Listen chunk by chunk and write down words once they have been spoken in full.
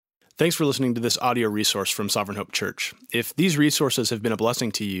Thanks for listening to this audio resource from Sovereign Hope Church. If these resources have been a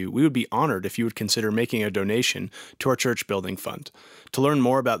blessing to you, we would be honored if you would consider making a donation to our church building fund. To learn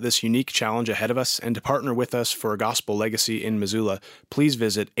more about this unique challenge ahead of us and to partner with us for a gospel legacy in Missoula, please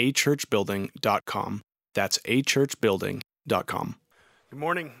visit achurchbuilding.com. That's achurchbuilding.com. Good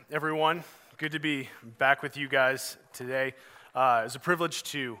morning, everyone. Good to be back with you guys today. It's a privilege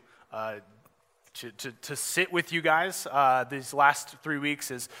to sit with you guys these last 3 weeks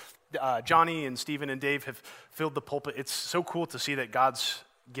as Johnny and Stephen and Dave have filled the pulpit. It's so cool to see that God's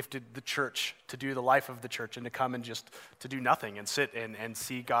gifted the church to do the life of the church and to come and just to do nothing and sit and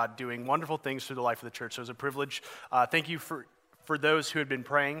see God doing wonderful things through the life of the church. So it's a privilege. Thank you for those who had been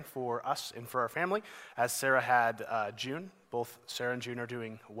praying for us and for our family. As Sarah had June, both Sarah and June are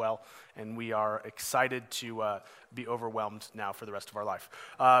doing well, and we are excited to be overwhelmed now for the rest of our life.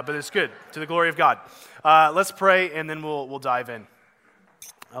 But it's good, to the glory of God. Let's pray, and then we'll dive in.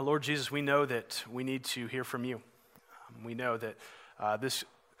 Lord Jesus, we know that we need to hear from you. We know that this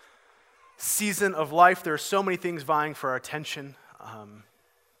season of life, there are so many things vying for our attention, and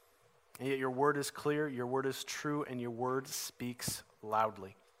yet your word is clear, your word is true, and your word speaks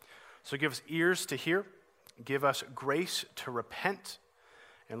loudly. So give us ears to hear, give us grace to repent,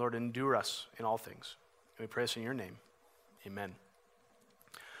 and Lord, endure us in all things. And we pray this in your name. Amen.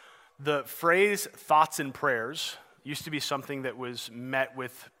 The phrase thoughts and prayers used to be something that was met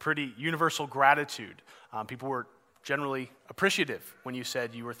with pretty universal gratitude. People were generally appreciative when you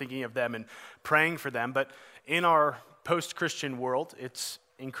said you were thinking of them and praying for them. But in our post-Christian world, it's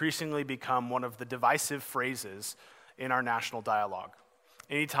increasingly become one of the divisive phrases in our national dialogue.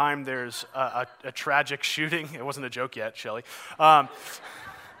 Anytime there's a tragic shooting, it wasn't a joke yet, Shelley.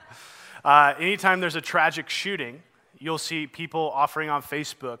 Anytime there's a tragic shooting, you'll see people offering on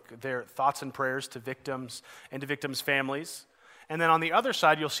Facebook their thoughts and prayers to victims and to victims' families. And then on the other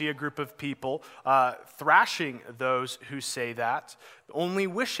side, you'll see a group of people thrashing those who say that, only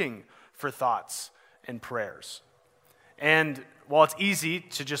wishing for thoughts and prayers. And while it's easy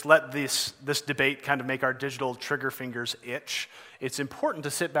to just let this debate kind of make our digital trigger fingers itch, it's important to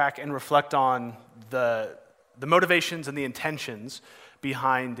sit back and reflect on the motivations and the intentions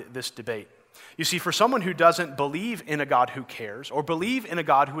behind this debate. You see, for someone who doesn't believe in a God who cares, or believe in a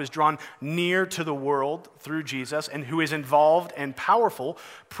God who is drawn near to the world through Jesus and who is involved and powerful,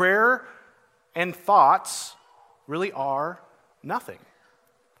 prayer and thoughts really are nothing.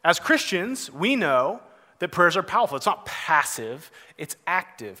 As Christians, we know that prayers are powerful. It's not passive, it's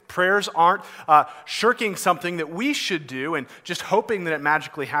active. Prayers aren't shirking something that we should do and just hoping that it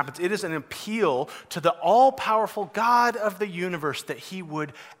magically happens. It is an appeal to the all-powerful God of the universe that he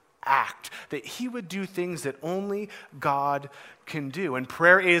would act, that he would do things that only God can do. And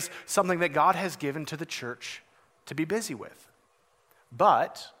prayer is something that God has given to the church to be busy with.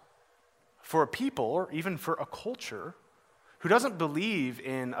 But for a people, or even for a culture, who doesn't believe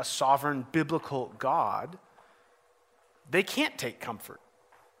in a sovereign biblical God, they can't take comfort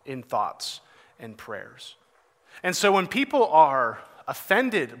in thoughts and prayers. And so when people are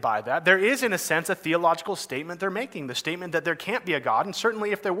offended by that, there is, in a sense, a theological statement they're making, the statement that there can't be a God, and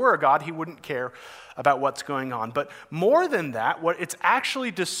certainly if there were a God, he wouldn't care about what's going on. But more than that, what it's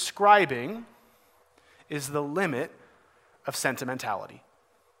actually describing is the limit of sentimentality.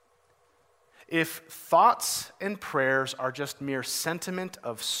 If thoughts and prayers are just mere sentiment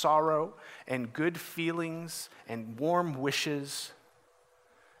of sorrow and good feelings and warm wishes,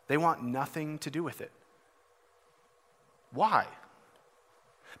 they want nothing to do with it. Why?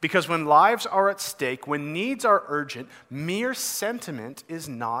 Because when lives are at stake, when needs are urgent, mere sentiment is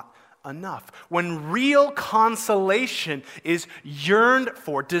not enough. When real consolation is yearned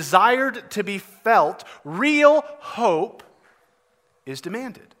for, desired to be felt, real hope is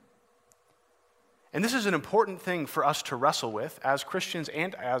demanded. And this is an important thing for us to wrestle with as Christians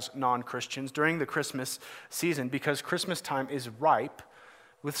and as non-Christians during the Christmas season, because Christmas time is ripe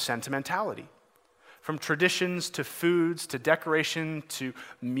with sentimentality. From traditions to foods to decoration to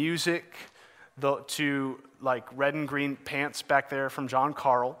music to like red and green pants back there from John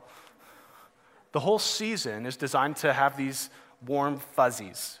Carl, the whole season is designed to have these warm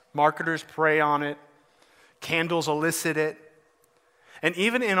fuzzies. Marketers prey on it, candles elicit it, and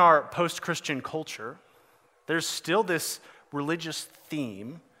even in our post-Christian culture, there's still this religious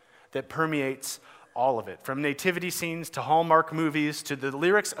theme that permeates all of it. From nativity scenes to Hallmark movies to the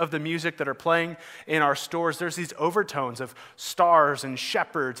lyrics of the music that are playing in our stores, there's these overtones of stars and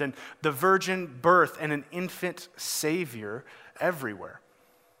shepherds and the virgin birth and an infant savior everywhere.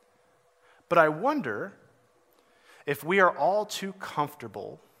 But I wonder if we are all too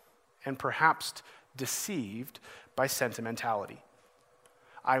comfortable and perhaps deceived by sentimentality.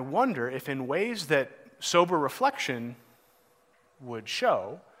 I wonder if in ways that sober reflection would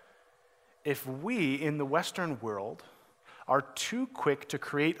show, if we in the Western world are too quick to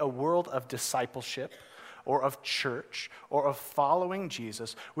create a world of discipleship or of church or of following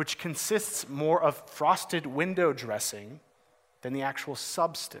Jesus, which consists more of frosted window dressing than the actual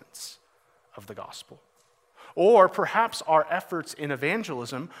substance of the gospel. Or perhaps our efforts in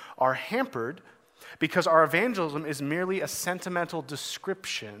evangelism are hampered because our evangelism is merely a sentimental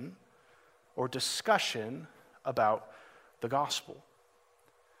description or discussion about the gospel.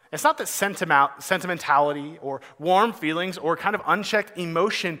 It's not that sentimentality or warm feelings or kind of unchecked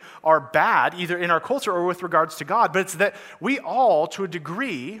emotion are bad, either in our culture or with regards to God, but it's that we all, to a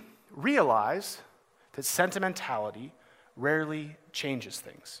degree, realize that sentimentality rarely changes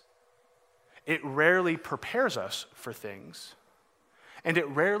things. It rarely prepares us for things, and it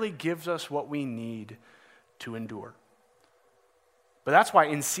rarely gives us what we need to endure. But that's why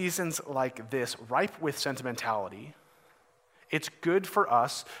in seasons like this, ripe with sentimentality, it's good for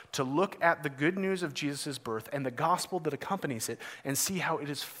us to look at the good news of Jesus' birth and the gospel that accompanies it and see how it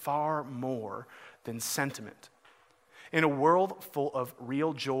is far more than sentiment. In a world full of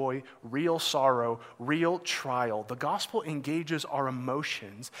real joy, real sorrow, real trial, the gospel engages our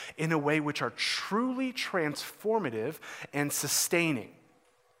emotions in a way which are truly transformative and sustaining.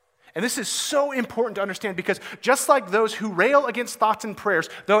 And this is so important to understand because just like those who rail against thoughts and prayers,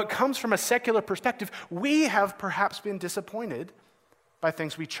 though it comes from a secular perspective, we have perhaps been disappointed by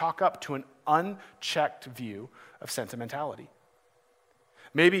things we chalk up to an unchecked view of sentimentality.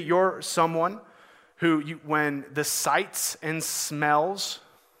 Maybe you're someone who, when the sights and smells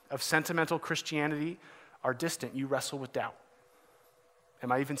of sentimental Christianity are distant, you wrestle with doubt.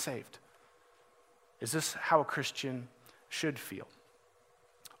 Am I even saved? Is this how a Christian should feel?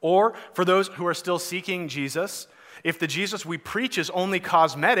 Or for those who are still seeking Jesus, if the Jesus we preach is only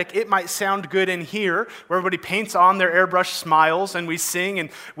cosmetic, it might sound good in here, where everybody paints on their airbrush smiles and we sing and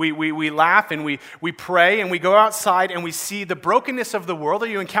we laugh and we pray and we go outside and we see the brokenness of the world, or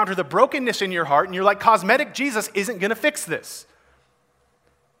you encounter the brokenness in your heart and you're like, cosmetic Jesus isn't going to fix this.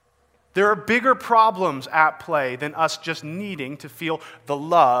 There are bigger problems at play than us just needing to feel the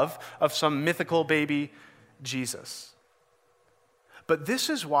love of some mythical baby Jesus. But this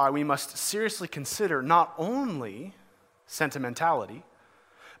is why we must seriously consider not only sentimentality,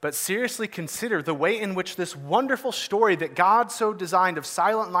 but seriously consider the way in which this wonderful story that God so designed of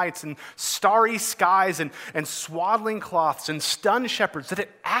silent nights and starry skies and swaddling cloths and stunned shepherds, that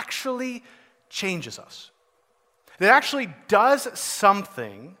it actually changes us. That it actually does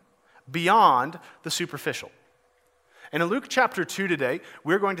something beyond the superficial. And in Luke chapter 2 today,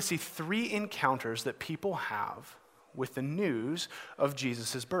 we're going to see 3 encounters that people have with the news of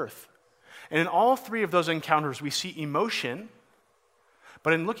Jesus' birth. And in all 3 of those encounters, we see emotion,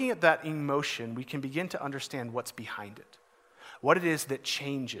 but in looking at that emotion, we can begin to understand what's behind it, what it is that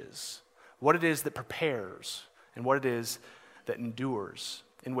changes, what it is that prepares, and what it is that endures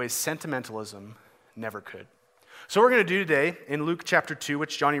in ways sentimentalism never could. So what we're going to do today in Luke chapter 2,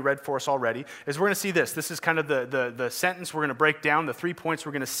 which Johnny read for us already, is we're going to see this. This is kind of the sentence we're going to break down. The 3 points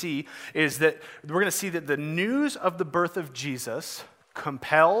we're going to see is that we're going to see that the news of the birth of Jesus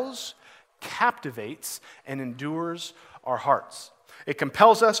compels, captivates, and endures our hearts. It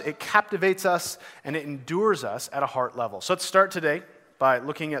compels us, it captivates us, and it endures us at a heart level. So let's start today by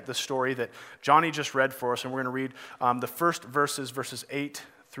looking at the story that Johnny just read for us, and we're going to read the first verses 8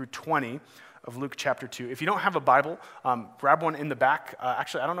 through 20, of Luke chapter 2. If you don't have a Bible, grab one in the back.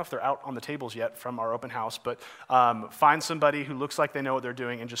 Actually, I don't know if they're out on the tables yet from our open house, but find somebody who looks like they know what they're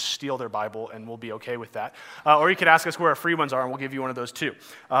doing and just steal their Bible, and we'll be okay with that. Or you could ask us where our free ones are, and we'll give you one of those too.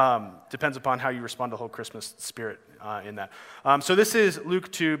 Depends upon how you respond to the whole Christmas spirit in that. So this is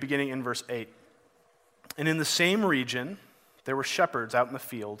Luke 2, beginning in verse 8. And in the same region, there were shepherds out in the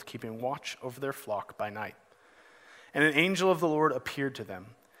field, keeping watch over their flock by night. And an angel of the Lord appeared to them,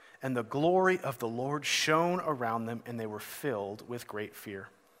 and the glory of the Lord shone around them, and they were filled with great fear.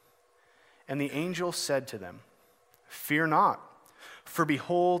 And the angel said to them, "Fear not, for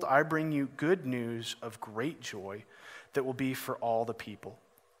behold, I bring you good news of great joy that will be for all the people.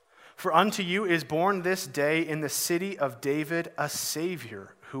 For unto you is born this day in the city of David a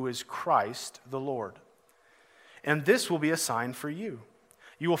Savior, who is Christ the Lord. And this will be a sign for you.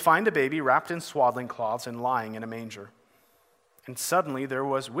 You will find a baby wrapped in swaddling cloths and lying in a manger." And suddenly there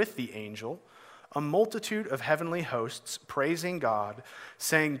was with the angel a multitude of heavenly hosts praising God,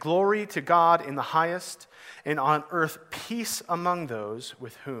 saying, "Glory to God in the highest, and on earth peace among those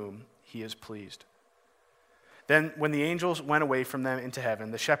with whom he is pleased." Then when the angels went away from them into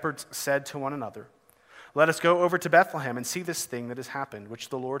heaven, the shepherds said to one another, Let us go over to Bethlehem and see this thing that has happened, which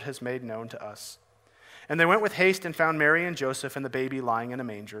the Lord has made known to us." And they went with haste and found Mary and Joseph and the baby lying in a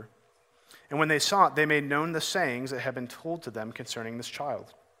manger. And when they saw it, they made known the sayings that had been told to them concerning this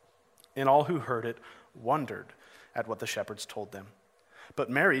child. And all who heard it wondered at what the shepherds told them. But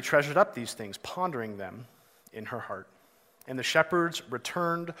Mary treasured up these things, pondering them in her heart. And the shepherds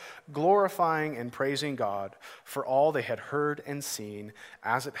returned, glorifying and praising God for all they had heard and seen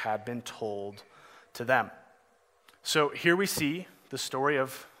as it had been told to them. So here we see the story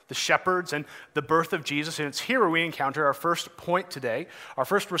of the shepherds and the birth of Jesus, and it's here where we encounter our first point today, our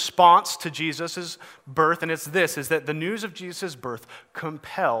first response to Jesus' birth, and it's this, is that the news of Jesus' birth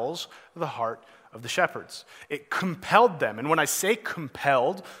compels the heart of the shepherds. It compelled them, and when I say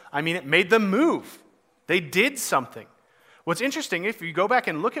compelled, I mean it made them move. They did something. What's interesting, if you go back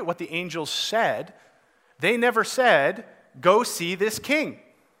and look at what the angels said, they never said, "Go see this king."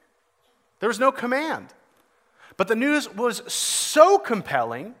 There was no command. But the news was so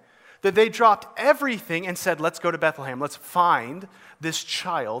compelling that they dropped everything and said, "Let's go to Bethlehem. Let's find this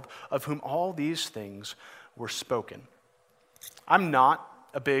child of whom all these things were spoken." I'm not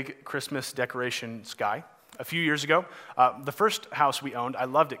a big Christmas decorations guy. A few years ago, the first house we owned, I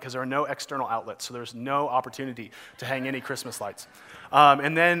loved it because there were no external outlets, so there was no opportunity to hang any Christmas lights.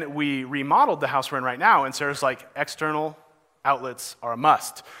 And then we remodeled the house we're in right now, and Sarah's like, external outlets are a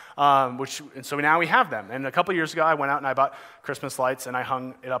must. And so now we have them. And a couple years ago, I went out and I bought Christmas lights, and I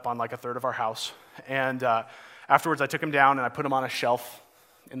hung it up on like a third of our house. And afterwards, I took them down and I put them on a shelf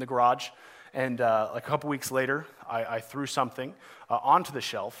in the garage. And like a couple weeks later, I threw something onto the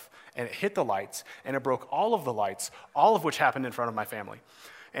shelf, and it hit the lights, and it broke all of the lights, all of which happened in front of my family.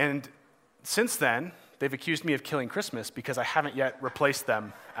 And since then, they've accused me of killing Christmas because I haven't yet replaced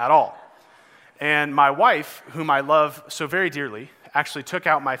them at all. And my wife, whom I love so very dearly, actually took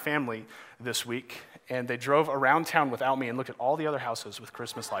out my family this week, and they drove around town without me and looked at all the other houses with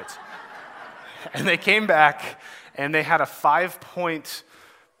Christmas lights. And they came back, and they had a 5-point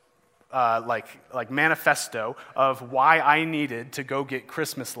manifesto of why I needed to go get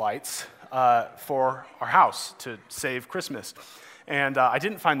Christmas lights for our house to save Christmas. And I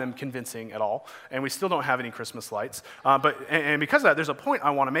didn't find them convincing at all, and we still don't have any Christmas lights. But because of that, there's a point I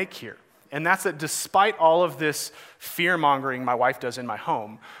want to make here. And that's that despite all of this fear-mongering my wife does in my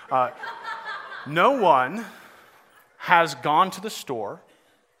home, no one has gone to the store,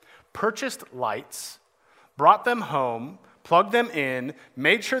 purchased lights, brought them home, plugged them in,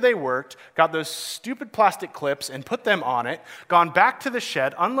 made sure they worked, got those stupid plastic clips and put them on it, gone back to the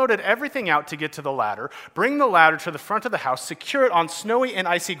shed, unloaded everything out to get to the ladder, bring the ladder to the front of the house, secure it on snowy and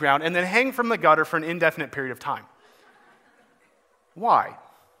icy ground, and then hang from the gutter for an indefinite period of time. Why?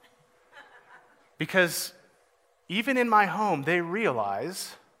 Because even in my home, they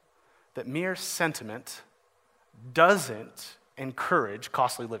realize that mere sentiment doesn't encourage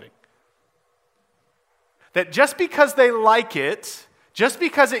costly living. That just because they like it, just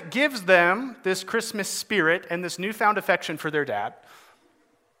because it gives them this Christmas spirit and this newfound affection for their dad,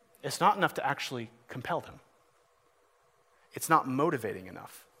 it's not enough to actually compel them. It's not motivating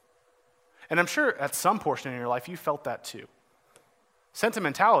enough. And I'm sure at some portion in your life you felt that too.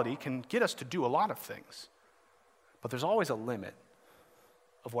 Sentimentality can get us to do a lot of things, but there's always a limit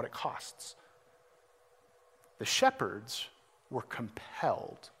of what it costs. The shepherds were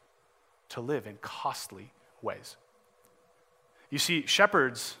compelled to live in costly ways. You see,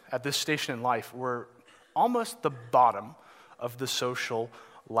 shepherds at this station in life were almost the bottom of the social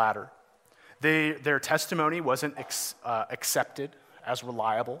ladder. Their testimony wasn't accepted as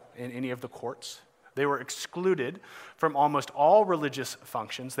reliable in any of the courts. They were excluded from almost all religious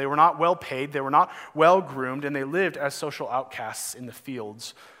functions. They were not well paid, they were not well groomed, and they lived as social outcasts in the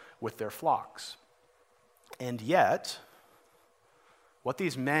fields with their flocks. And yet, what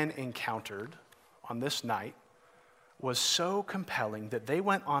these men encountered on this night was so compelling that they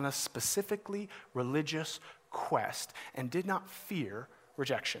went on a specifically religious quest and did not fear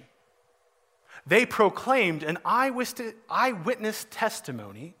rejection. They proclaimed an eyewitness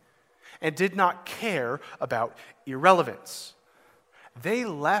testimony and did not care about irrelevance. They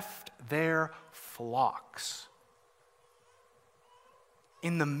left their flocks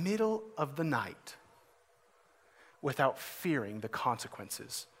in the middle of the night without fearing the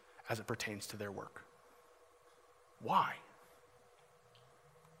consequences as it pertains to their work. Why?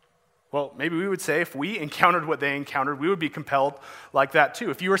 Well, maybe we would say if we encountered what they encountered, we would be compelled like that too.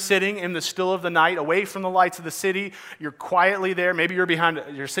 If you were sitting in the still of the night, away from the lights of the city, you're quietly there, maybe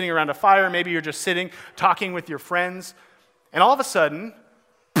you're sitting around a fire, maybe you're just sitting, talking with your friends, and all of a sudden,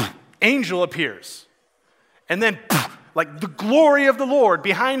 angel appears. And then, like the glory of the Lord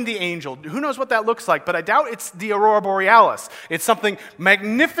behind the angel. Who knows what that looks like, but I doubt it's the aurora borealis. It's something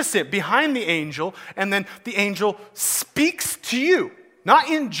magnificent behind the angel, and then the angel speaks to you. Not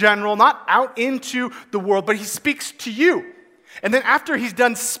in general, not out into the world, but he speaks to you. And then after he's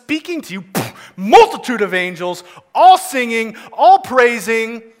done speaking to you, multitude of angels, all singing, all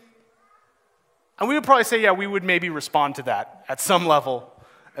praising. And we would probably say, yeah, we would maybe respond to that at some level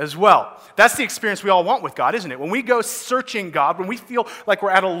as well. That's the experience we all want with God, isn't it? When we go searching God, when we feel like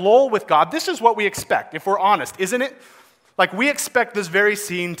we're at a lull with God, this is what we expect, if we're honest, isn't it? Like we expect this very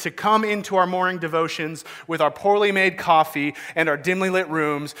scene to come into our morning devotions with our poorly made coffee and our dimly lit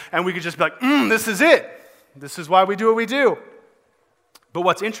rooms, and we could just be like, this is it. This is why we do what we do. But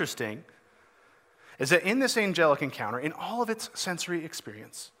what's interesting is that in this angelic encounter, in all of its sensory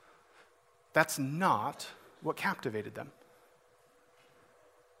experience, that's not what captivated them.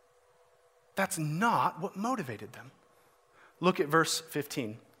 That's not what motivated them. Look at verse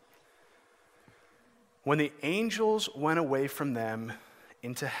 15. When the angels went away from them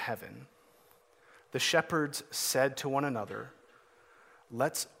into heaven, the shepherds said to one another,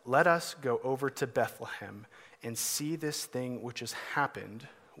 let us go over to Bethlehem and see this thing which has happened,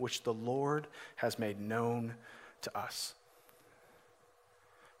 which the Lord has made known to us.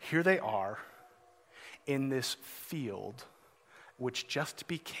 Here they are in this field which just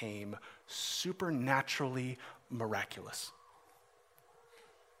became supernaturally miraculous.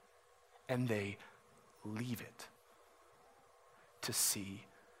 And they leave it to see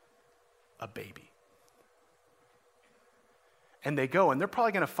a baby. And they go, and they're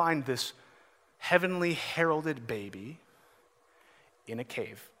probably going to find this heavenly heralded baby in a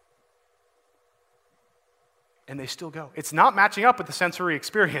cave. And they still go. It's not matching up with the sensory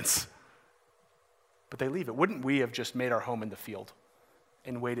experience, but they leave it. Wouldn't we have just made our home in the field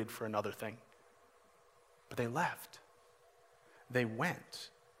and waited for another thing? But they left. They went.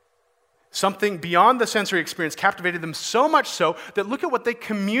 Something beyond the sensory experience captivated them so much so that look at what they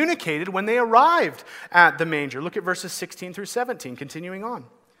communicated when they arrived at the manger. Look at verses 16 through 17, continuing on.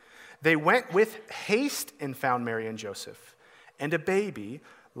 They went with haste and found Mary and Joseph and a baby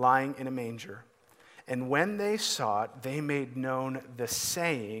lying in a manger. And when they saw it, they made known the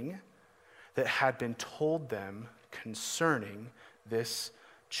saying that had been told them concerning this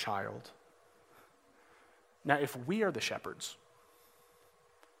child. Now, if we are the shepherds,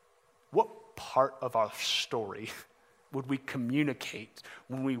 what part of our story would we communicate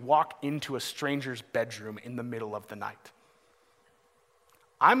when we walk into a stranger's bedroom in the middle of the night?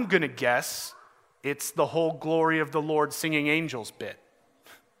 I'm going to guess it's the whole glory of the Lord singing angels bit.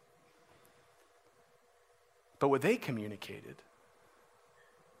 But what they communicated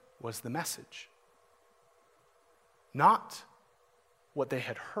was the message. Not what they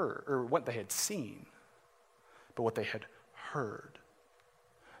had heard or what they had seen, but what they had heard.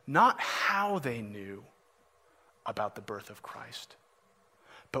 Not how they knew about the birth of Christ,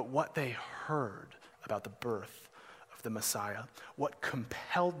 but what they heard about the birth of the Messiah, what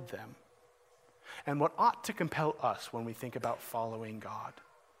compelled them, and what ought to compel us when we think about following God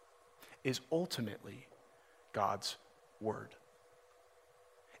is ultimately God's word.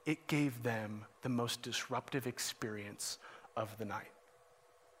 It gave them the most disruptive experience of the night.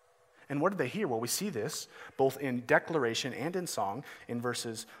 And what did they hear? Well, we see this both in declaration and in song in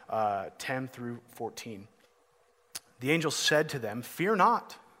verses 10 through 14. The angel said to them, "Fear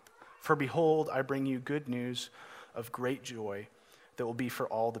not, for behold, I bring you good news of great joy that will be for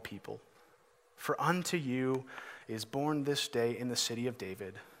all the people. For unto you is born this day in the city of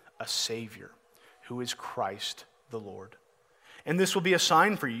David a Savior, who is Christ the Lord. And this will be a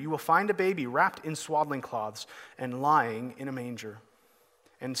sign for you. You will find a baby wrapped in swaddling cloths and lying in a manger."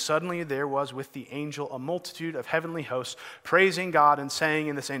 And suddenly there was with the angel a multitude of heavenly hosts, praising God and saying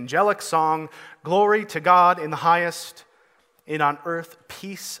in this angelic song, "Glory to God in the highest, and on earth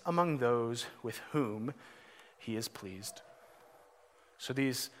peace among those with whom he is pleased." So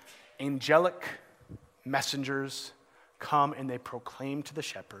these angelic messengers come and they proclaim to the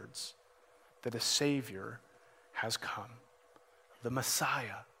shepherds that a Savior has come, the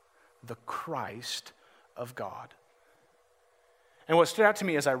Messiah, the Christ of God. And what stood out to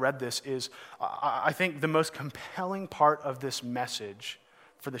me as I read this is, I think the most compelling part of this message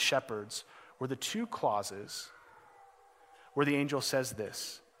for the shepherds were the two clauses where the angel says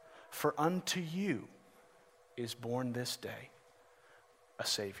this, "For unto you is born this day a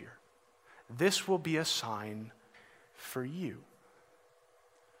Savior. This will be a sign for you."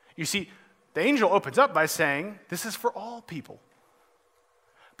 You see, the angel opens up by saying, this is for all people.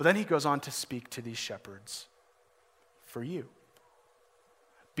 But then he goes on to speak to these shepherds, for you.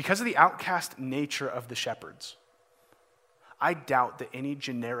 Because of the outcast nature of the shepherds, I doubt that any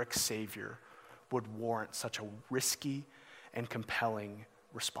generic Savior would warrant such a risky and compelling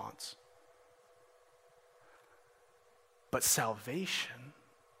response. But salvation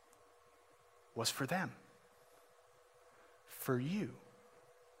was for them, for you,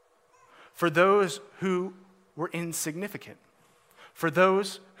 for those who were insignificant, for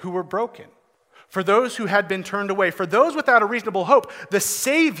those who were broken, for those who had been turned away, for those without a reasonable hope. The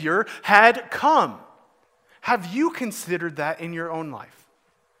Savior had come. Have you considered that in your own life?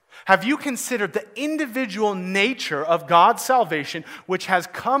 Have you considered the individual nature of God's salvation, which has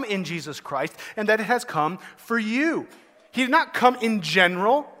come in Jesus Christ, and that it has come for you? He did not come in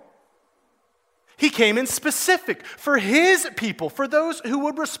general. He came in specific for his people, for those who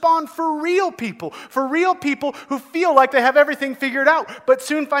would respond, for real people who feel like they have everything figured out, but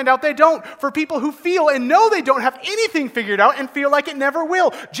soon find out they don't, for people who feel and know they don't have anything figured out and feel like it never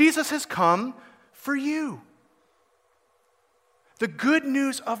will. Jesus has come for you. The good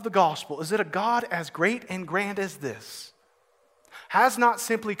news of the gospel is that a God as great and grand as this has not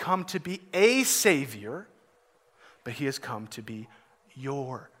simply come to be a Savior, but he has come to be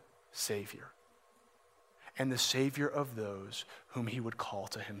your Savior and the Savior of those whom he would call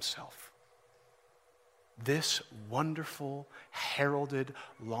to himself. This wonderful, heralded,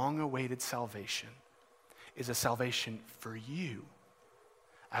 long-awaited salvation is a salvation for you,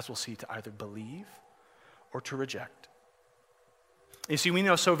 as we'll see, to either believe or to reject. You see, we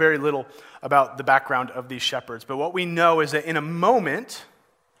know so very little about the background of these shepherds, but what we know is that in a moment,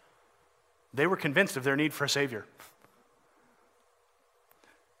 they were convinced of their need for a Savior.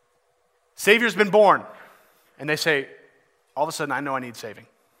 Savior's been born. And they say, all of a sudden, I know I need saving.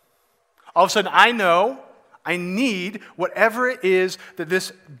 All of a sudden, I know I need whatever it is that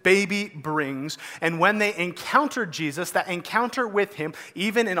this baby brings. And when they encountered Jesus, that encounter with him,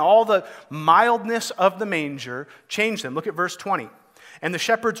 even in all the mildness of the manger, changed them. Look at verse 20. And the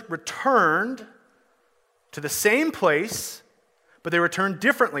shepherds returned to the same place, but they returned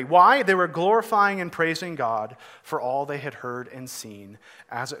differently. Why? They were glorifying and praising God for all they had heard and seen,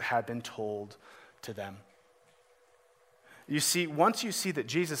 as it had been told to them. You see, once you see that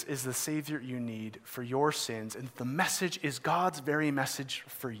Jesus is the Savior you need for your sins, and the message is God's very message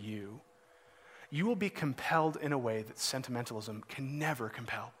for you, you will be compelled in a way that sentimentalism can never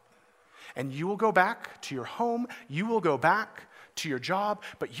compel. And you will go back to your home, you will go back to your job,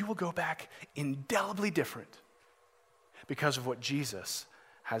 but you will go back indelibly different because of what Jesus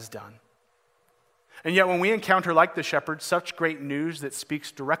has done. And yet when we encounter, like the shepherds, such great news that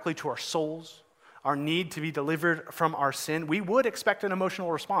speaks directly to our souls, our need to be delivered from our sin, we would expect an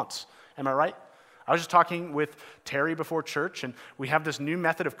emotional response. Am I right? I was just talking with Terry before church, and we have this new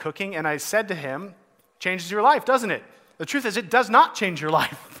method of cooking, and I said to him, changes your life, doesn't it? The truth is, it does not change your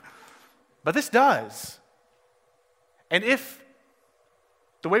life. But this does. And if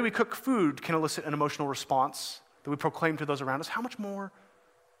the way we cook food can elicit an emotional response that we proclaim to those around us, how much more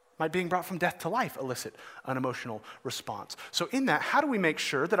might being brought from death to life elicit an emotional response? So in that, how do we make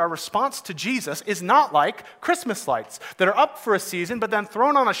sure that our response to Jesus is not like Christmas lights that are up for a season but then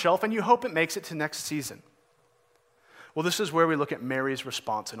thrown on a shelf and you hope it makes it to next season? Well, this is where we look at Mary's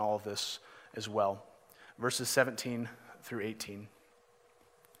response in all of this as well. Verses 17 through 18.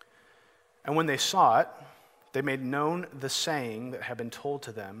 And when they saw it, they made known the saying that had been told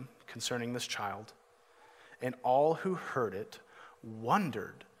to them concerning this child. And all who heard it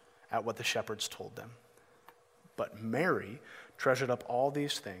wondered at what the shepherds told them. But Mary treasured up all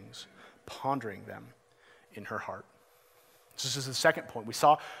these things, pondering them in her heart. This is the second point. We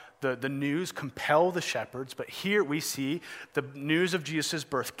saw the news compel the shepherds, but here we see the news of Jesus'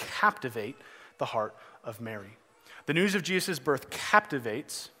 birth captivate the heart of Mary. The news of Jesus' birth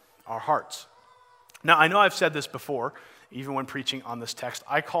captivates our hearts. Now, I know I've said this before, even when preaching on this text.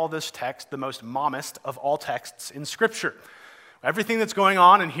 I call this text the most mommist of all texts in Scripture. Everything that's going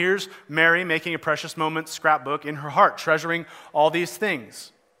on, and here's Mary making a precious moment scrapbook in her heart, treasuring all these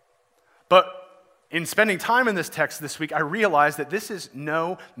things. But in spending time in this text this week, I realized that this is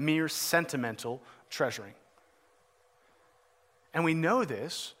no mere sentimental treasuring. And we know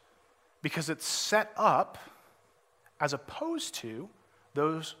this because it's set up as opposed to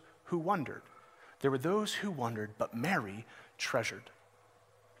those who wondered. There were those who wondered, but Mary treasured.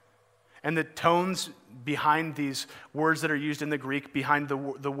 And the tones behind these words that are used in the Greek, behind the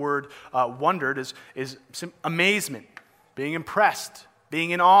word wondered, is amazement, being impressed,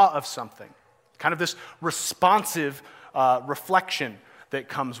 being in awe of something. Kind of this responsive reflection that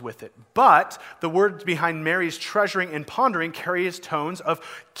comes with it. But the word behind Mary's treasuring and pondering carries tones of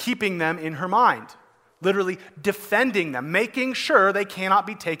keeping them in her mind, literally defending them, making sure they cannot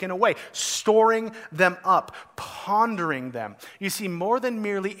be taken away, storing them up, pondering them. You see, more than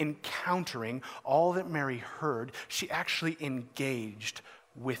merely encountering all that Mary heard, she actually engaged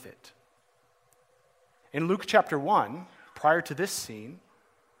with it. In Luke chapter 1, prior to this scene,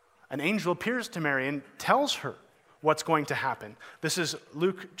 an angel appears to Mary and tells her what's going to happen. This is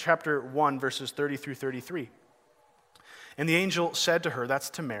Luke chapter 1, verses 30 through 33. And the angel said to her, that's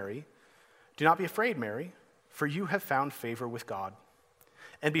to Mary, "Do not be afraid, Mary, for you have found favor with God.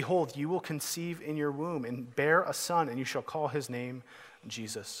 And behold, you will conceive in your womb and bear a son, and you shall call his name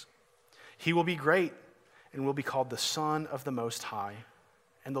Jesus. He will be great and will be called the Son of the Most High.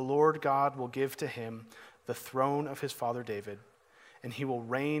 And the Lord God will give to him the throne of his father David, and he will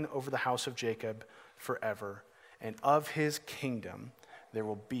reign over the house of Jacob forever, and of his kingdom there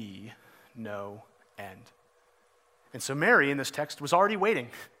will be no end." And so Mary, in this text, was already waiting.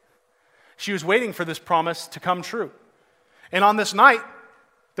 She was waiting for this promise to come true. And on this night,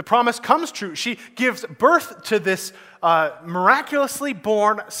 the promise comes true. She gives birth to this miraculously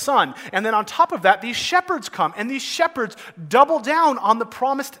born son. And then on top of that, these shepherds come, and these shepherds double down on the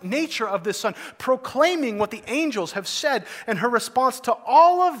promised nature of this son, proclaiming what the angels have said. And her response to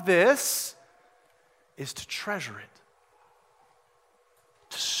all of this is to treasure it,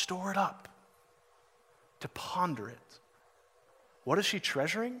 to store it up, to ponder it. What is she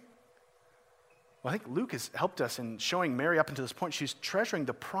treasuring? Well, I think Luke has helped us in showing Mary up until this point. She's treasuring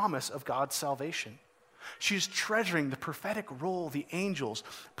the promise of God's salvation. She's treasuring the prophetic role the angels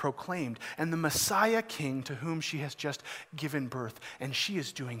proclaimed and the Messiah King to whom she has just given birth. And she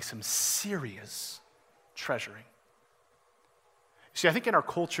is doing some serious treasuring. See, I think in our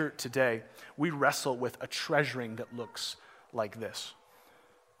culture today, we wrestle with a treasuring that looks like this.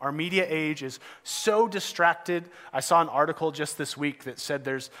 Our media age is so distracted. I saw an article just this week that said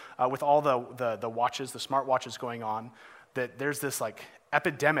there's, with all the watches, the smart watches going on, that there's this like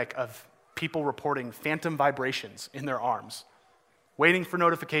epidemic of people reporting phantom vibrations in their arms, waiting for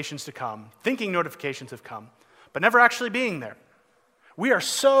notifications to come, thinking notifications have come, but never actually being there. We are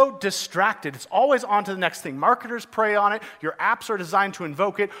so distracted. It's always on to the next thing. Marketers prey on it. Your apps are designed to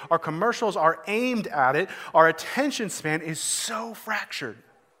invoke it. Our commercials are aimed at it. Our attention span is so fractured.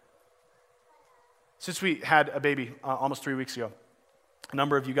 Since we had a baby almost 3 weeks ago, a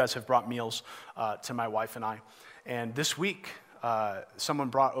number of you guys have brought meals to my wife and I. And this week, someone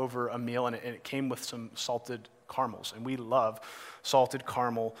brought over a meal, and it came with some salted caramels. And we love salted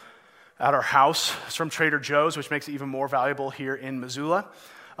caramel at our house. It's from Trader Joe's, which makes it even more valuable here in Missoula.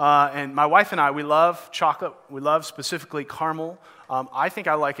 And my wife and I, we love chocolate. We love specifically caramel. I think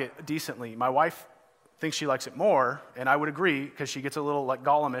I like it decently. My wife thinks she likes it more, and I would agree, because she gets a little like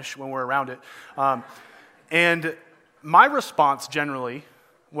Gollum-ish when we're around it. And my response generally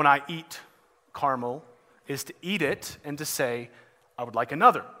when I eat caramel is to eat it and to say, "I would like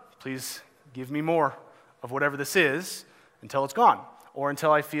another. Please give me more of whatever this is until it's gone, or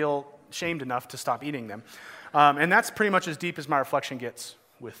until I feel shamed enough to stop eating them." And that's pretty much as deep as my reflection gets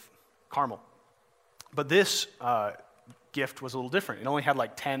with caramel. But this gift was a little different. It only had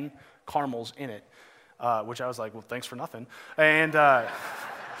like 10 caramels in it. Which I was like, well, thanks for nothing. But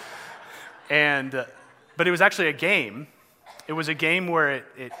it was actually a game. It was a game where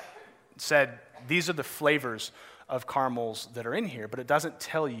it said, these are the flavors of caramels that are in here, but it doesn't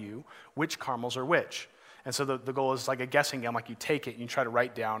tell you which caramels are which. And so the goal is like a guessing game, like you take it and you try to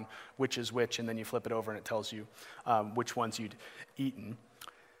write down which is which, and then you flip it over and it tells you which ones you'd eaten.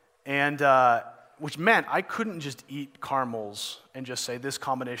 And which meant I couldn't just eat caramels and just say this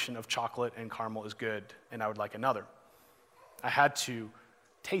combination of chocolate and caramel is good and I would like another. I had to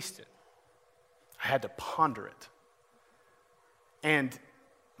taste it. I had to ponder it. And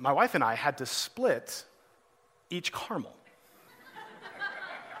my wife and I had to split each caramel,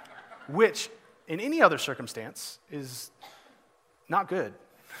 which in any other circumstance is not good.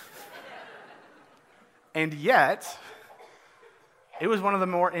 And yet, it was one of the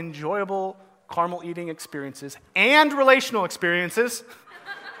more enjoyable caramel eating experiences and relational experiences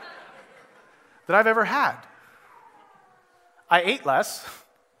that I've ever had. I ate less,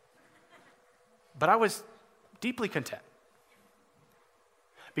 but I was deeply content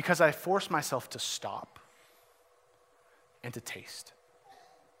because I forced myself to stop and to taste,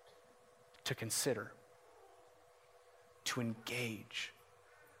 to consider, to engage.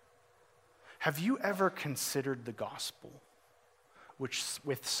 Have you ever considered the gospel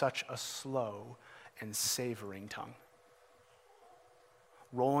with such a slow and savoring tongue?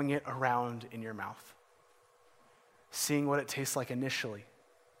 Rolling it around in your mouth, seeing what it tastes like initially,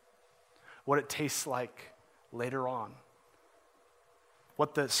 what it tastes like later on,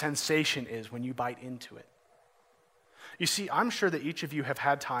 what the sensation is when you bite into it. You see, I'm sure that each of you have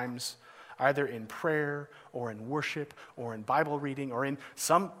had times either in prayer or in worship or in Bible reading or in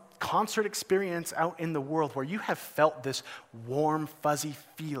some concert experience out in the world where you have felt this warm, fuzzy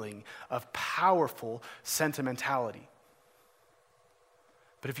feeling of powerful sentimentality.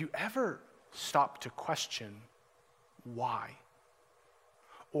 But have you ever stopped to question why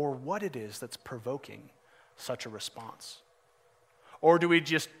or what it is that's provoking such a response? Or do we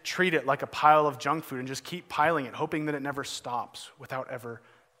just treat it like a pile of junk food and just keep piling it, hoping that it never stops without ever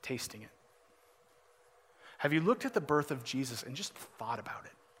tasting it? Have you looked at the birth of Jesus and just thought about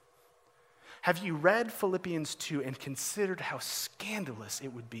it? Have you read Philippians 2 and considered how scandalous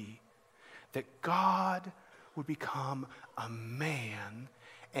it would be that God would become a man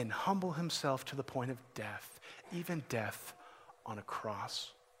and humble himself to the point of death, even death on a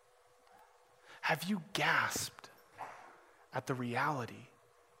cross? Have you gasped at the reality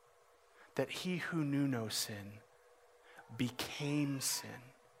that he who knew no sin became sin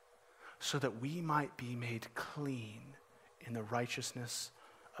so that we might be made clean in the righteousness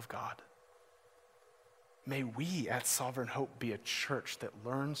of God? May we at Sovereign Hope be a church that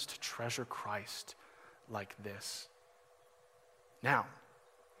learns to treasure Christ like this. Now,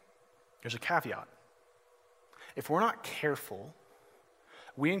 there's a caveat. If we're not careful,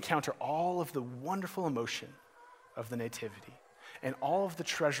 we encounter all of the wonderful emotion of the Nativity and all of the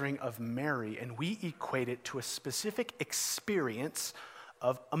treasuring of Mary, and we equate it to a specific experience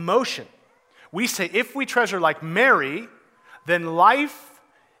of emotion. We say, if we treasure like Mary, then life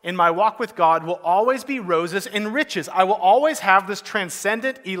in my walk with God will always be roses and riches. I will always have this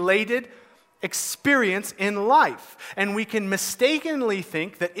transcendent, elated experience in life. And we can mistakenly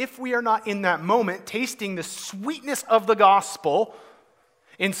think that if we are not in that moment tasting the sweetness of the gospel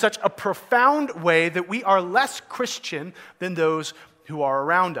in such a profound way, that we are less Christian than those who are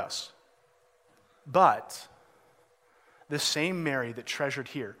around us. But the same Mary that treasured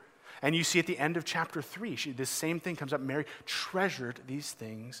here, and you see at the end of chapter 3, this same thing comes up. Mary treasured these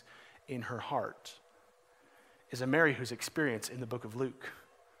things in her heart. Is a Mary whose experience in the book of Luke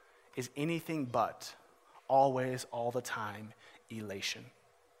is anything but always, all the time, elation.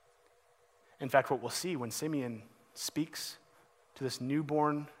 In fact, what we'll see when Simeon speaks to this new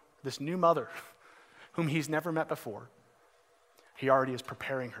mother, whom he's never met before, he already is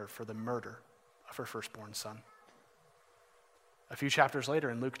preparing her for the murder of her firstborn son. A few chapters later,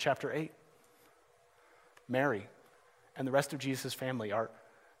 in Luke chapter 8, Mary and the rest of Jesus' family are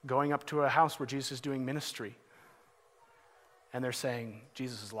going up to a house where Jesus is doing ministry. And they're saying,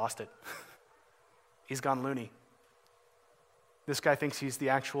 Jesus has lost it. He's gone loony. This guy thinks he's the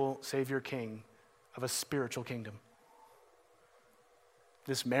actual Savior King of a spiritual kingdom.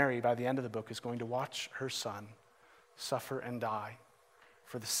 This Mary, by the end of the book, is going to watch her son suffer and die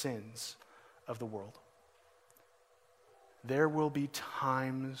for the sins of the world. There will be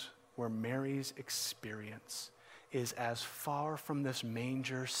times where Mary's experience is as far from this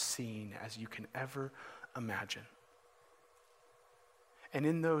manger scene as you can ever imagine. And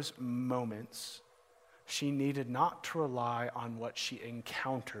in those moments, she needed not to rely on what she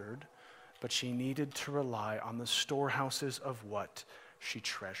encountered, but she needed to rely on the storehouses of what she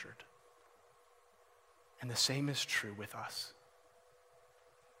treasured. And the same is true with us.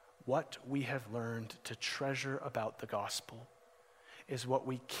 What we have learned to treasure about the gospel is what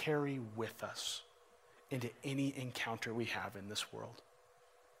we carry with us into any encounter we have in this world.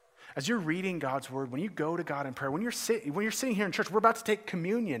 As you're reading God's word, when you go to God in prayer, when you're sitting here in church, we're about to take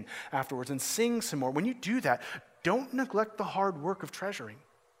communion afterwards and sing some more. When you do that, don't neglect the hard work of treasuring,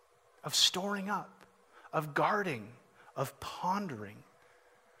 of storing up, of guarding, of pondering.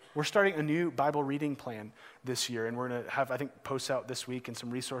 We're starting a new Bible reading plan this year, and we're going to have, I think, posts out this week and some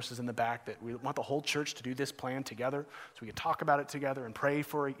resources in the back that we want the whole church to do this plan together so we can talk about it together and pray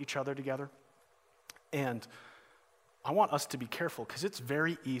for each other together. And I want us to be careful because it's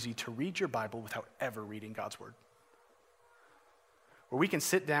very easy to read your Bible without ever reading God's word. Where we can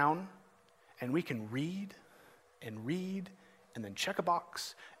sit down and we can read and then check a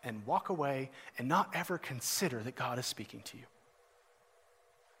box and walk away and not ever consider that God is speaking to you.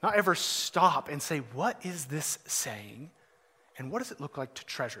 Not ever stop and say, what is this saying? And what does it look like to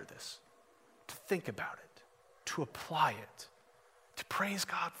treasure this? To think about it, to apply it, to praise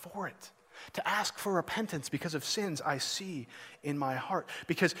God for it, to ask for repentance because of sins I see in my heart.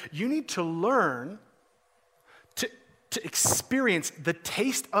 Because you need to learn to experience the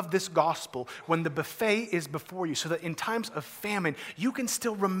taste of this gospel when the buffet is before you, so that in times of famine, you can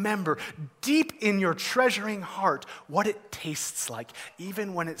still remember deep in your treasuring heart what it tastes like,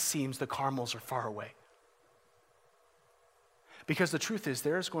 even when it seems the caramels are far away. Because the truth is,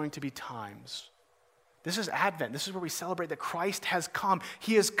 there's going to be times. This is Advent. This is where we celebrate that Christ has come.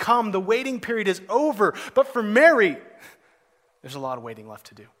 He has come. The waiting period is over. But for Mary, there's a lot of waiting left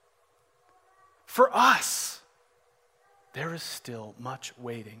to do. For us, there is still much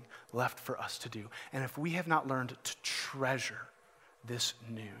waiting left for us to do. And if we have not learned to treasure this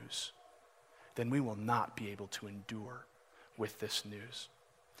news, then we will not be able to endure with this news.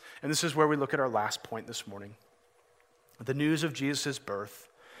 And this is where we look at our last point this morning. The news of Jesus' birth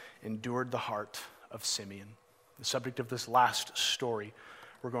endured the heart of Simeon, the subject of this last story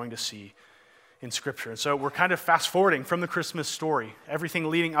we're going to see in Scripture. And so we're kind of fast forwarding from the Christmas story. Everything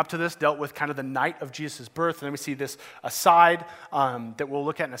leading up to this dealt with kind of the night of Jesus' birth. And then we see this aside that we'll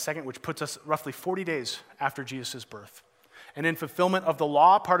look at in a second, which puts us roughly 40 days after Jesus' birth. And in fulfillment of the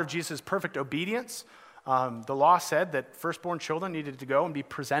law, part of Jesus' perfect obedience, the law said that firstborn children needed to go and be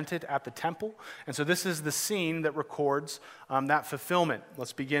presented at the temple. And so this is the scene that records that fulfillment.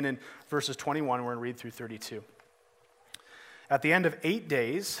 Let's begin in verses 21. We're going to read through 32. At the end of 8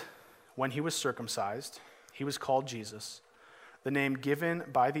 days, when he was circumcised, he was called Jesus, the name given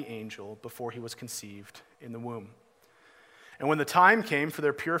by the angel before he was conceived in the womb. And when the time came for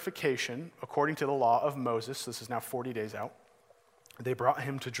their purification, according to the law of Moses, this is now 40 days out, they brought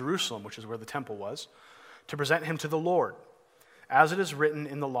him to Jerusalem, which is where the temple was, to present him to the Lord. As it is written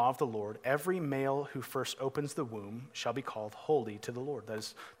in the law of the Lord, every male who first opens the womb shall be called holy to the Lord, that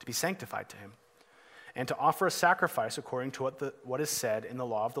is, to be sanctified to him, and to offer a sacrifice according to what is said in the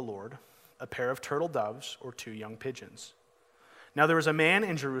law of the Lord, a pair of turtle doves or 2 young pigeons. Now there was a man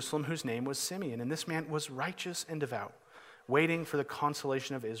in Jerusalem whose name was Simeon, and this man was righteous and devout, waiting for the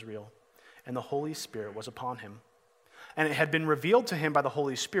consolation of Israel, and the Holy Spirit was upon him. And it had been revealed to him by the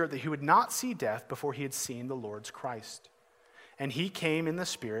Holy Spirit that he would not see death before he had seen the Lord's Christ. And he came in the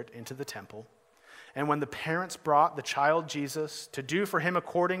Spirit into the temple. And when the parents brought the child Jesus to do for him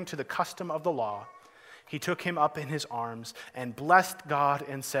according to the custom of the law, he took him up in his arms and blessed God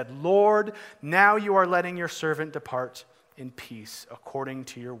and said, Lord, now you are letting your servant depart in peace according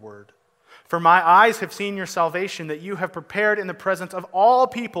to your word. For my eyes have seen your salvation, that you have prepared in the presence of all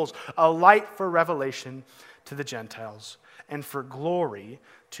peoples a light for revelation to the Gentiles, and for glory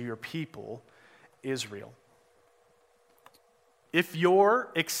to your people, Israel. If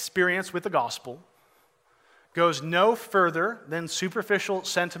your experience with the gospel goes no further than superficial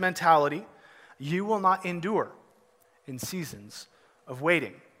sentimentality, you will not endure in seasons of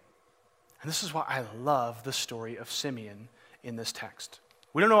waiting. And this is why I love the story of Simeon in this text.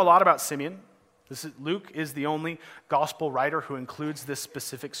 We don't know a lot about Simeon. Luke is the only gospel writer who includes this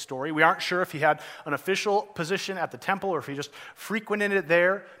specific story. We aren't sure if he had an official position at the temple or if he just frequented it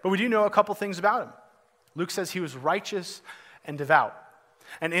there, but we do know a couple things about him. Luke says he was righteous and devout.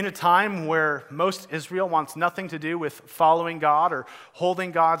 And in a time where most Israel wants nothing to do with following God or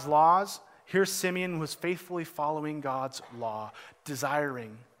holding God's laws, here Simeon was faithfully following God's law,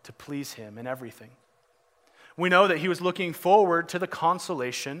 desiring to please him in everything. We know that he was looking forward to the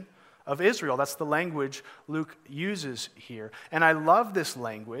consolation of Israel. That's the language Luke uses here. And I love this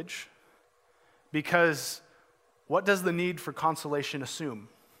language because what does the need for consolation assume?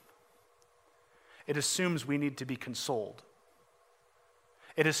 It assumes we need to be consoled.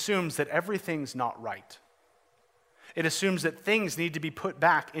 It assumes that everything's not right. It assumes that things need to be put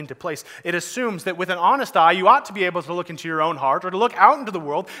back into place. It assumes that with an honest eye, you ought to be able to look into your own heart or to look out into the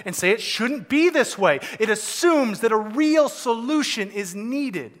world and say it shouldn't be this way. It assumes that a real solution is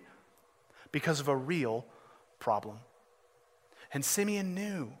needed because of a real problem. And Simeon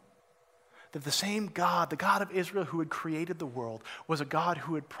knew that the same God, the God of Israel who had created the world, was a God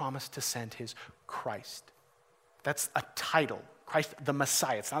who had promised to send his Christ. That's a title, Christ the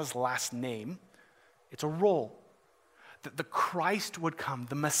Messiah. It's not his last name. It's a role. That the Christ would come,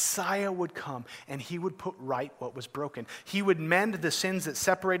 the Messiah would come, and he would put right what was broken. He would mend the sins that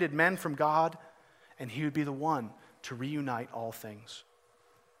separated men from God, and he would be the one to reunite all things.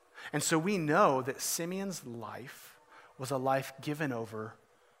 And so we know that Simeon's life was a life given over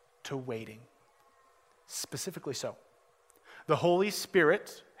to waiting. Specifically so. The Holy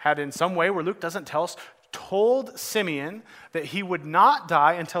Spirit had in some way, where Luke doesn't tell us, told Simeon that he would not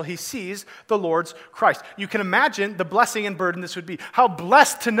die until he sees the Lord's Christ. You can imagine the blessing and burden this would be. How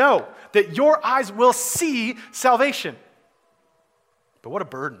blessed to know that your eyes will see salvation. But what a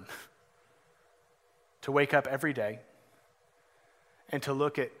burden to wake up every day and to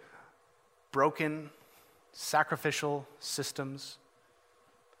look at broken sacrificial systems,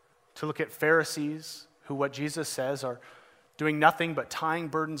 to look at Pharisees who, what Jesus says, are doing nothing but tying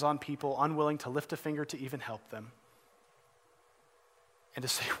burdens on people, unwilling to lift a finger to even help them. And to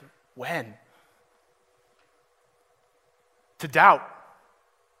say, when? to doubt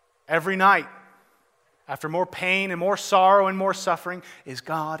every night, after more pain and more sorrow and more suffering, is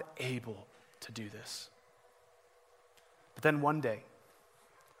God able to do this? But then one day,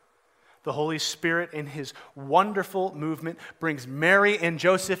 the Holy Spirit, in his wonderful movement, brings Mary and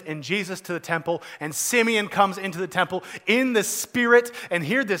Joseph and Jesus to the temple, and Simeon comes into the temple in the Spirit, and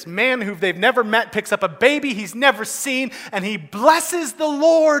here this man who they've never met picks up a baby he's never seen, and he blesses the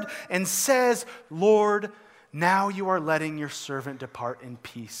Lord and says, "Lord, now you are letting your servant depart in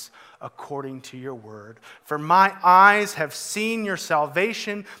peace according to your word. For my eyes have seen your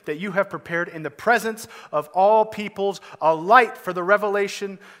salvation that you have prepared in the presence of all peoples, a light for the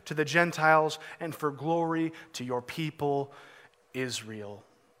revelation to the Gentiles and for glory to your people, Israel."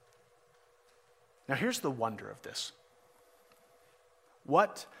 Now here's the wonder of this.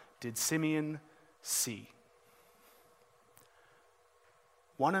 What did Simeon see?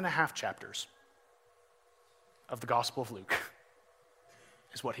 1.5 chapters of the Gospel of Luke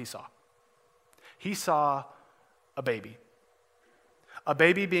is what he saw. He saw a baby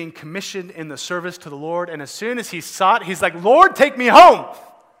being commissioned in the service to the Lord, and as soon as he saw it, he's like, "Lord, take me home."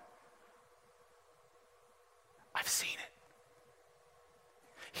 I've seen it.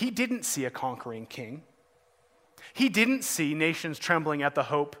 He didn't see a conquering king. He didn't see nations trembling at the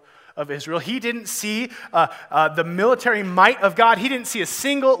hope of Israel. He didn't see the military might of God. He didn't see a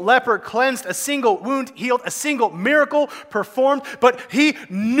single leper cleansed, a single wound healed, a single miracle performed, but he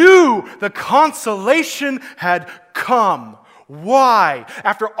knew the consolation had come. Why?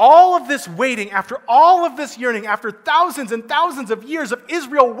 After all of this waiting, after all of this yearning, after thousands and thousands of years of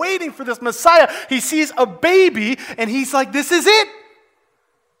Israel waiting for this Messiah, he sees a baby and he's like, "This is it."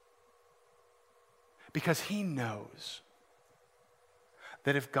 Because he knows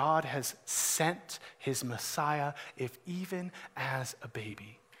that if God has sent his Messiah, if even as a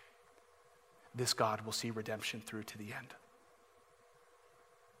baby, this God will see redemption through to the end.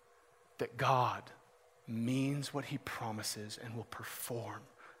 That God means what he promises and will perform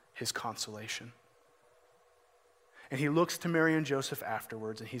his consolation. And he looks to Mary and Joseph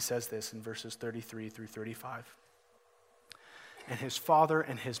afterwards, and he says this in verses 33 through 35. "And his father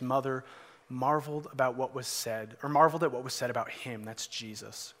and his mother marveled at what was said about him," that's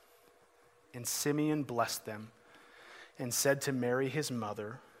Jesus. "And Simeon blessed them and said to Mary his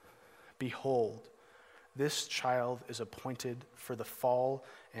mother, 'Behold, this child is appointed for the fall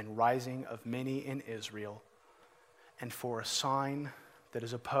and rising of many in Israel, and for a sign that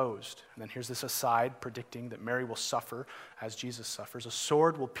is opposed.'" And then here's this aside predicting that Mary will suffer as Jesus suffers. "A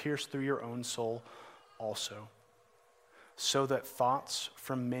sword will pierce through your own soul also, so that thoughts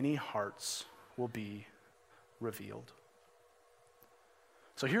from many hearts will be revealed."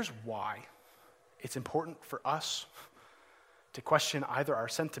 So here's why it's important for us to question either our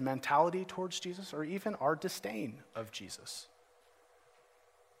sentimentality towards Jesus or even our disdain of Jesus.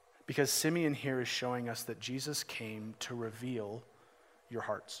 Because Simeon here is showing us that Jesus came to reveal your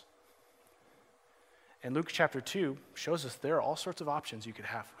hearts. And Luke chapter 2 shows us there are all sorts of options you could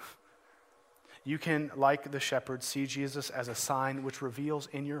have. You can, like the shepherds, see Jesus as a sign which reveals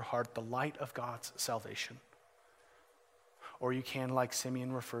in your heart the light of God's salvation. Or you can, like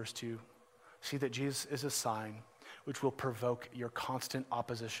Simeon refers to, see that Jesus is a sign which will provoke your constant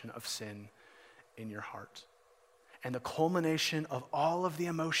opposition of sin in your heart. And the culmination of all of the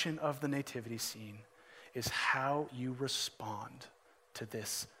emotion of the nativity scene is how you respond to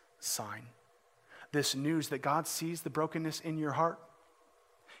this sign. This news that God sees the brokenness in your heart.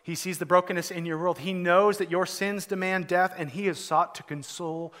 He sees the brokenness in your world. He knows that your sins demand death, and he has sought to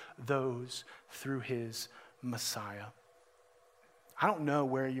console those through his Messiah. I don't know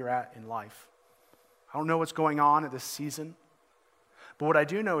where you're at in life. I don't know what's going on at this season. But what I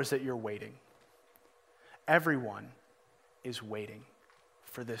do know is that you're waiting. Everyone is waiting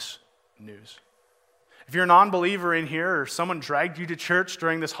for this news. If you're a non-believer in here, or someone dragged you to church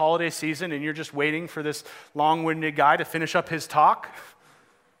during this holiday season and you're just waiting for this long-winded guy to finish up his talk,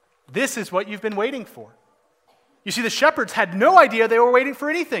 this is what you've been waiting for. You see, the shepherds had no idea they were waiting for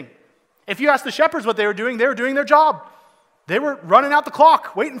anything. If you ask the shepherds what they were doing their job. They were running out the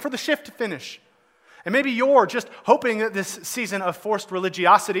clock, waiting for the shift to finish. And maybe you're just hoping that this season of forced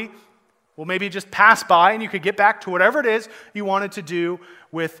religiosity will maybe just pass by and you could get back to whatever it is you wanted to do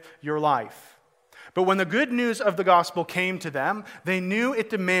with your life. But when the good news of the gospel came to them, they knew it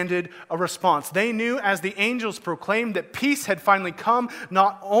demanded a response. They knew as the angels proclaimed that peace had finally come,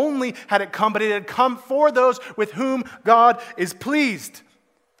 not only had it come, but it had come for those with whom God is pleased,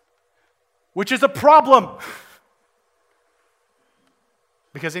 which is a problem.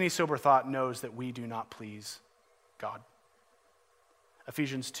 Because any sober thought knows that we do not please God.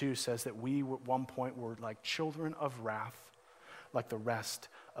 Ephesians 2 says that we at one point were like children of wrath, like the rest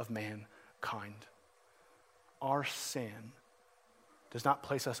of mankind. Our sin does not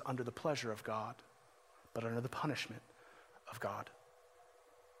place us under the pleasure of God, but under the punishment of God.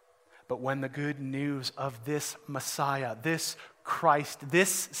 But when the good news of this Messiah, this Christ,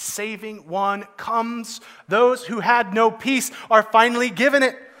 this saving one comes, those who had no peace are finally given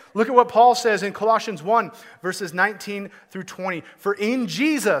it. Look at what Paul says in Colossians 1, verses 19 through 20. For in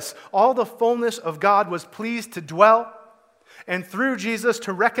Jesus, all the fullness of God was pleased to dwell, and through Jesus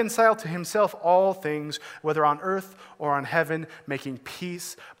to reconcile to himself all things, whether on earth or on heaven, making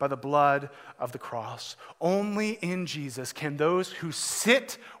peace by the blood of the cross. Only in Jesus can those who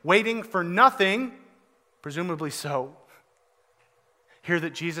sit waiting for nothing, presumably so, hear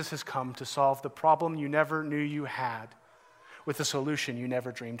that Jesus has come to solve the problem you never knew you had with a solution you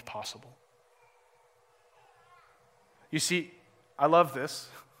never dreamed possible. You see, I love this.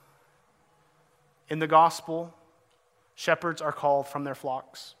 In the gospel, shepherds are called from their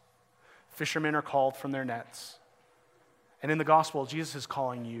flocks. Fishermen are called from their nets. And in the gospel, Jesus is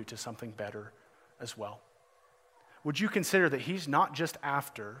calling you to something better as well. Would you consider that he's not just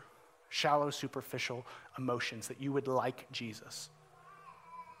after shallow, superficial emotions, that you would like Jesus?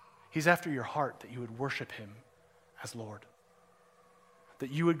 He's after your heart, that you would worship him as Lord.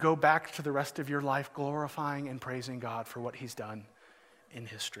 That you would go back to the rest of your life glorifying and praising God for what he's done in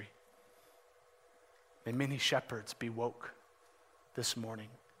history. May many shepherds be woke this morning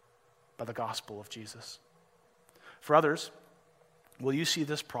by the gospel of Jesus. For others, will you see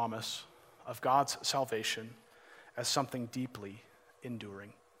this promise of God's salvation as something deeply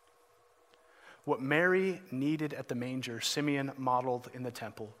enduring? What Mary needed at the manger, Simeon modeled in the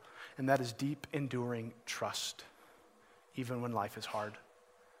temple, and that is deep, enduring trust, even when life is hard.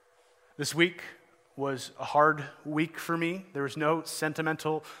 This week was a hard week for me. There was no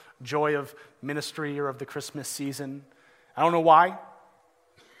sentimental joy of ministry or of the Christmas season. I don't know why.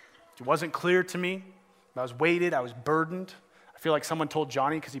 It wasn't clear to me. I was weighted. I was burdened. I feel like someone told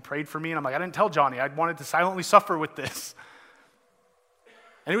Johnny because he prayed for me, and I'm like, I didn't tell Johnny. I wanted to silently suffer with this.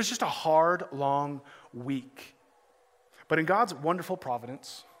 And it was just a hard, long week. But in God's wonderful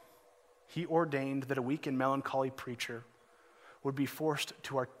providence, he ordained that a weak and melancholy preacher would be forced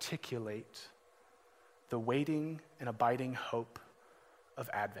to articulate the waiting and abiding hope of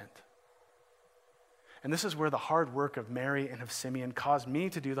Advent. And this is where the hard work of Mary and of Simeon caused me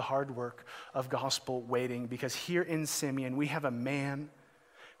to do the hard work of gospel waiting, because here in Simeon we have a man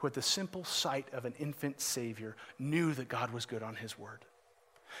who at the simple sight of an infant Savior knew that God was good on his word.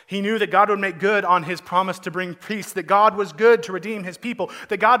 He knew that God would make good on his promise to bring peace, that God was good to redeem his people,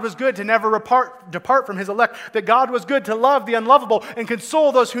 that God was good to never depart from his elect, that God was good to love the unlovable and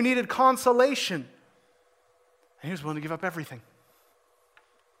console those who needed consolation. And he was willing to give up everything.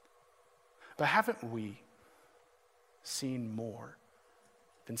 But haven't we seen more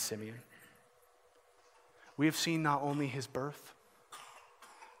than Simeon? We have seen not only his birth,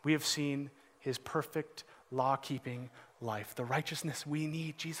 we have seen his perfect law-keeping life. The righteousness we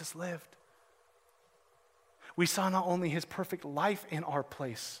need, Jesus lived. We saw not only his perfect life in our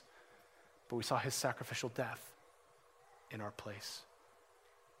place, but we saw his sacrificial death in our place.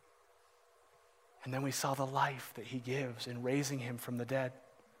 And then we saw the life that he gives in raising him from the dead.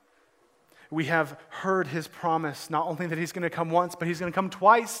 We have heard his promise, not only that he's going to come once, but he's going to come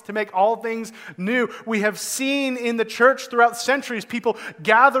twice to make all things new. We have seen in the church throughout centuries people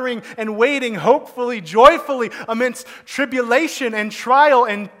gathering and waiting, hopefully, joyfully, amidst tribulation and trial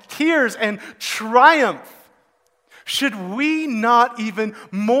and tears and triumph. Should we not even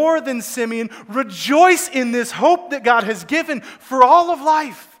more than Simeon rejoice in this hope that God has given for all of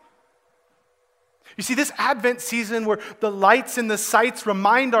life? You see, this Advent season where the lights and the sights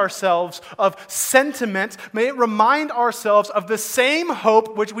remind ourselves of sentiment, may it remind ourselves of the same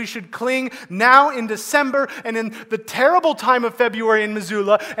hope which we should cling now in December and in the terrible time of February in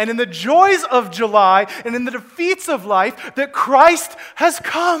Missoula and in the joys of July and in the defeats of life, that Christ has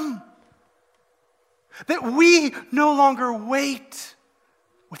come. That we no longer wait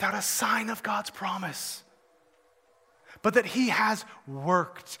without a sign of God's promise, but that he has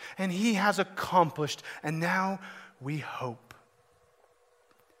worked and he has accomplished, and now we hope.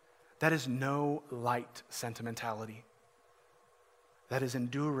 That is no light sentimentality. That is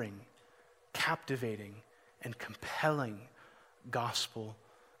enduring, captivating, and compelling gospel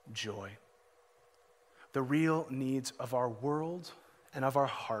joy. The real needs of our world and of our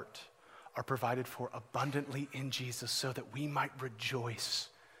heart are provided for abundantly in Jesus so that we might rejoice.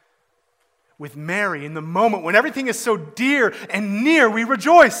 With Mary, in the moment when everything is so dear and near, we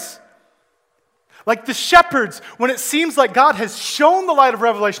rejoice. Like the shepherds, when it seems like God has shown the light of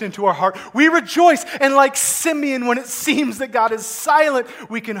revelation into our heart, we rejoice. And like Simeon, when it seems that God is silent,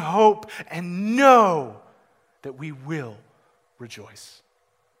 we can hope and know that we will rejoice.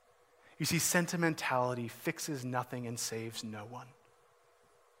 You see, sentimentality fixes nothing and saves no one.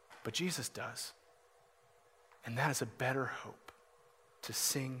 But Jesus does. And that is a better hope to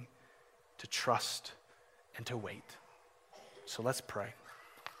sing, to trust, and to wait. So let's pray.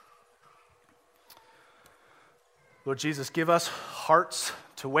 Lord Jesus, give us hearts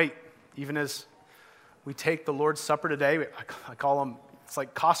to wait, even as we take the Lord's Supper today. I call them, it's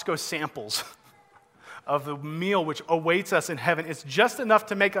like Costco samples of the meal which awaits us in heaven. It's just enough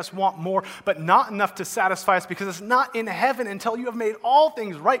to make us want more, but not enough to satisfy us, because it's not in heaven until you have made all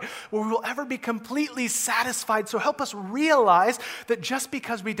things right where we will ever be completely satisfied. So help us realize that just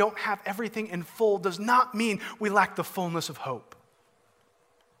because we don't have everything in full does not mean we lack the fullness of hope.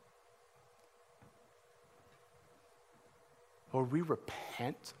 Lord, we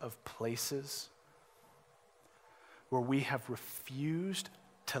repent of places where we have refused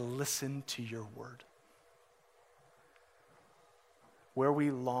to listen to your word, where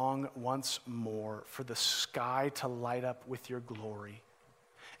we long once more for the sky to light up with your glory,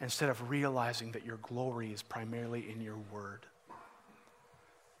 instead of realizing that your glory is primarily in your word.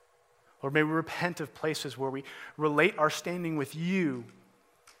 Lord, may we repent of places where we relate our standing with you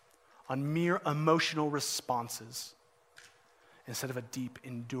on mere emotional responses, instead of a deep,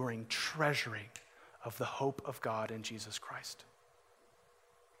 enduring treasuring of the hope of God in Jesus Christ.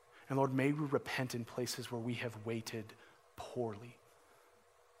 And Lord, may we repent in places where we have waited poorly,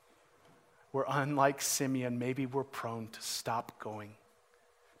 where unlike Simeon, maybe we're prone to stop going,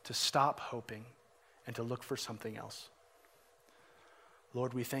 to stop hoping, and to look for something else.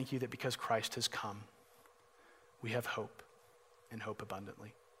 Lord, we thank you that because Christ has come, we have hope, and hope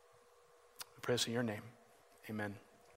abundantly. We pray this in your name. Amen.